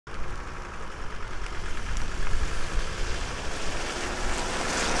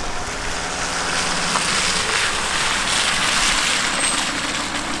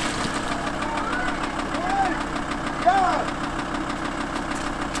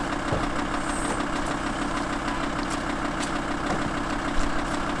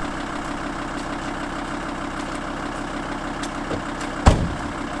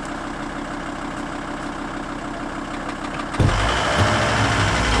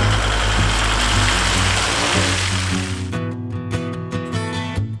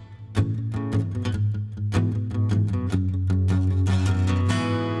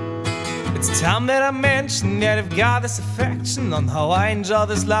Time that I mentioned that I've got this affection on how I enjoy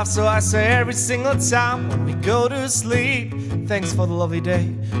this life, so I say every single time when we go to sleep, thanks for the lovely day.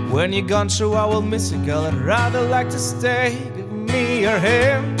 When you're gone, sure I will miss you, girl, I'd rather like to stay. Give me your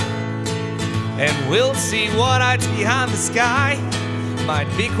hand and we'll see what hides behind the sky.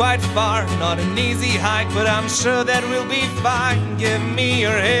 Might be quite far, not an easy hike, but I'm sure that we'll be fine. Give me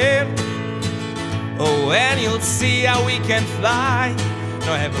your hand, oh, and you'll see how we can fly.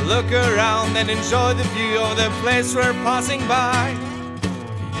 Now have a look around and enjoy the view of the place we're passing by.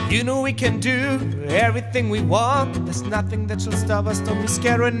 You know we can do everything we want. There's nothing that shall stop us, don't be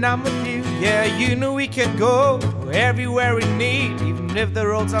scared when I'm with you. Yeah, you know we can go everywhere we need, even if the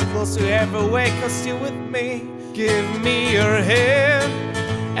roads are close to every way, 'cause you're with me. Give me your hand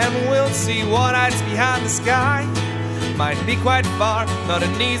and we'll see what hides behind the sky. Might be quite far, not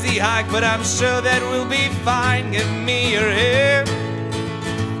an easy hike, but I'm sure that we'll be fine. Give me your hand,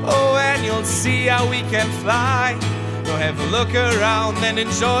 oh, and you'll see how we can fly. Go have a look around and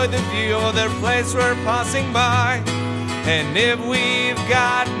enjoy the view of the place we're passing by. And if we've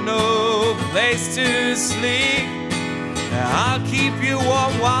got no place to sleep, I'll keep you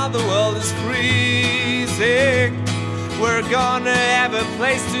warm while the world is freezing. We're gonna have a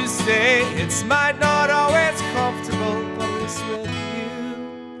place to stay. It might not always comfortable, but it's with you.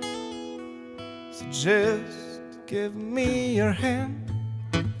 So just give me your hand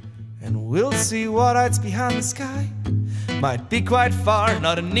and we'll see what hides behind the sky. Might be quite far,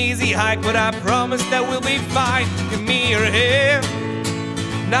 not an easy hike, but I promise that we'll be fine. Give me your hand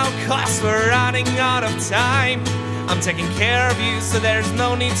now, 'cause we're running out of time. I'm taking care of you, so there's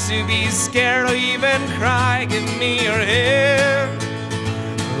no need to be scared or even cry. Give me your hand,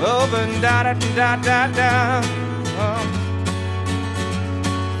 open da da da da da.